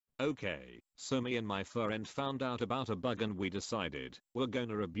Okay, so me and my friend found out about a bug and we decided we're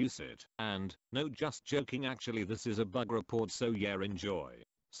gonna abuse it. And, no, just joking, actually this is a bug report, so yeah, enjoy.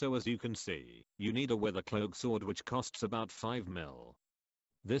 So as you can see, you need a Wither Cloak sword which costs about 5 mil.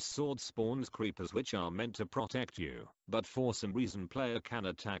 This sword spawns creepers which are meant to protect you, but for some reason player can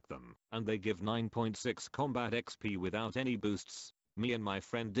attack them, and they give 9.6 combat XP without any boosts. Me and my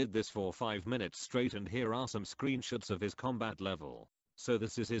friend did this for 5 minutes straight, and here are some screenshots of his combat level. So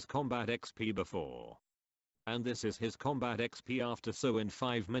this is his combat XP before. And this is his combat XP after, so in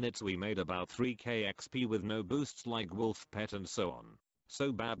 5 minutes we made about 3k XP with no boosts like wolf pet and so on.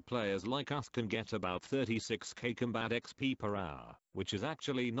 So bad players like us can get about 36k combat XP per hour, which is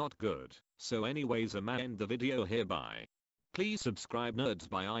actually not good. So anyways, I'ma end the video here. Bye. Please subscribe, nerds.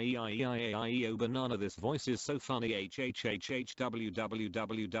 By IEIEIAIEO banana. This voice is so funny.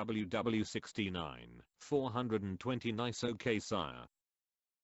 HHHHWWWW69 420. Nice. Okay, sire.